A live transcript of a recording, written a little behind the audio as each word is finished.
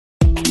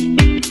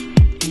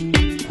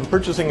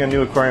purchasing a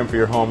new aquarium for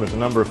your home, there's a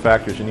number of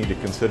factors you need to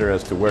consider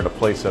as to where to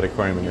place that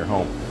aquarium in your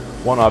home.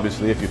 One,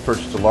 obviously, if you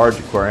purchase a large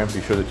aquarium,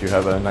 be sure that you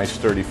have a nice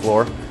sturdy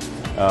floor,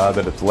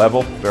 that it's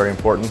level, very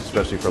important,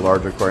 especially for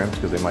large aquariums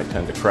because they might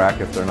tend to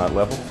crack if they're not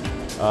level.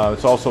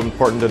 It's also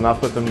important to not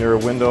put them near a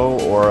window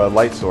or a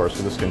light source,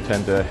 so this can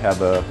tend to have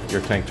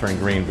your tank turn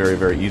green very,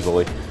 very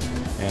easily.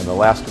 And the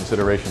last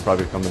consideration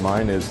probably come to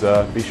mind is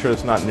be sure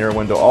it's not near a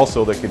window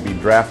also that could be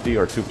drafty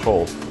or too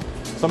cold.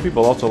 Some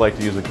people also like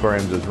to use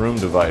aquariums as room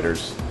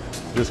dividers.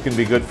 This can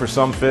be good for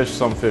some fish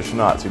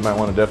not. So you might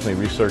want to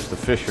definitely research the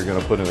fish you're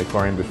going to put in the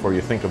aquarium before you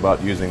think about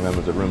using them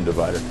as a room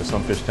divider, because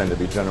some fish tend to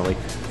be generally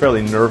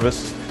fairly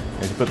nervous,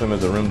 and if you put them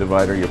as a room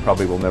divider, you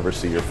probably will never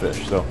see your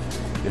fish. So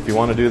if you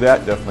want to do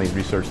that, definitely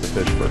research the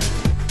fish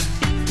first.